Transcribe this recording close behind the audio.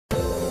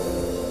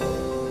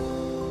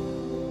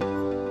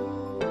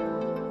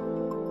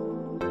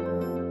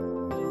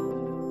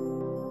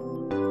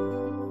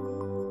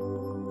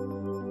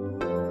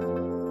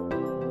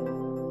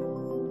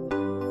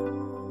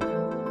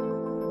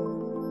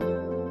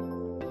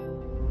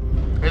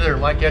Hey there,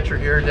 Mike Etcher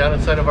here, down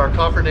inside of our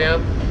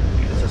cofferdam.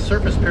 It's a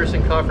surface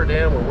piercing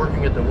cofferdam. We're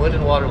working at the wind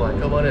and water line.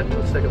 Come on in,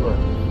 let's take a look.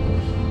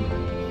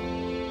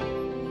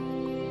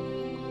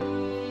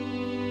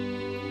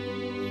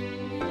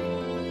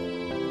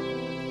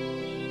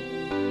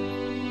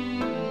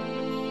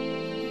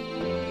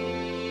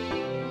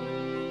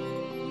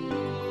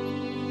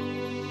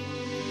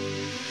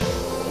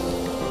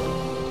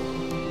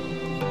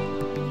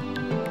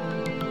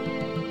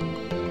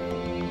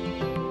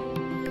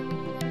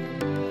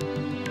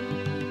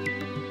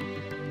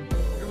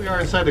 We are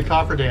inside the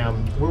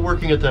cofferdam. We're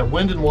working at that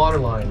wind and water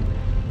line.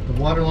 The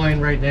water line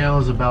right now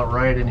is about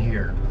right in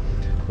here.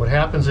 What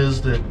happens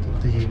is that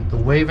the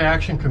wave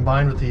action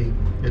combined with the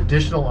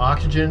additional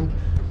oxygen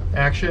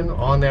action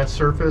on that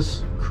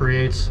surface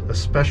creates a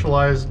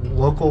specialized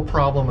local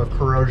problem of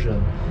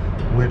corrosion,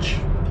 which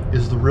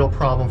is the real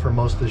problem for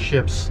most of the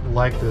ships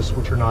like this,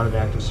 which are not in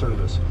active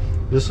service.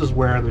 This is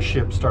where the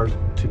ship starts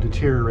to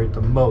deteriorate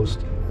the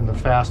most and the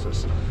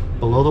fastest.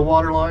 Below the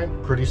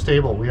waterline, pretty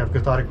stable. We have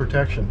cathodic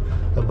protection.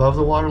 Above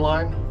the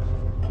waterline,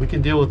 we can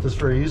deal with this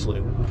very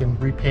easily. We can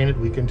repaint it,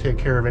 we can take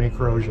care of any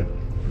corrosion.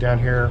 Down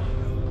here,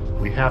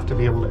 we have to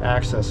be able to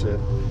access it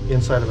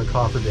inside of a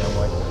cofferdam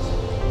like this.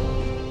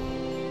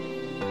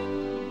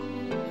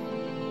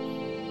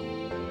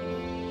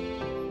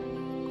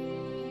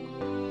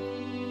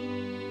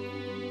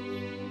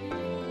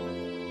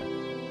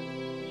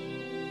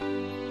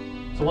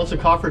 So once the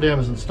cofferdam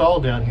is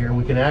installed down here,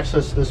 we can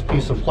access this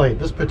piece of plate.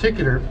 This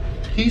particular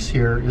piece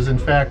here is in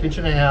fact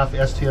 1.5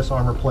 inch STS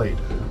armor plate.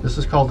 This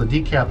is called the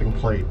decapping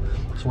plate.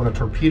 So when a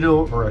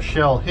torpedo or a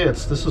shell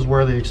hits, this is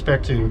where they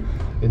expect to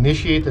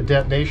initiate the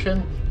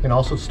detonation and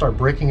also start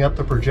breaking up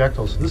the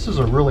projectiles. This is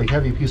a really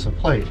heavy piece of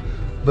plate,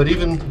 but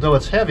even though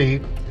it's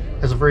heavy,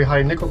 has a very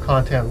high nickel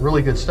content,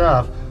 really good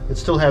stuff, it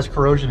still has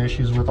corrosion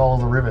issues with all of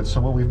the rivets. So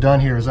what we've done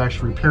here is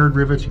actually repaired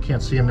rivets. You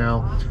can't see them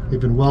now.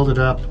 They've been welded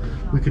up.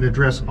 We can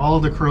address all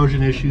of the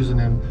corrosion issues and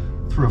then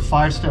through a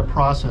 5-step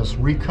process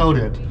recoat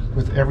it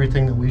with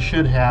everything that we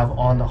should have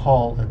on the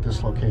hull at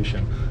this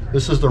location.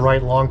 This is the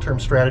right long-term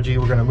strategy.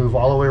 We're going to move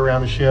all the way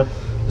around the ship.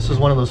 This is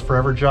one of those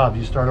forever jobs.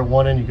 You start at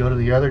one end, you go to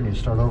the other, and you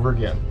start over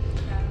again.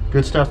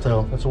 Good stuff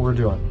though. That's what we're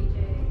doing.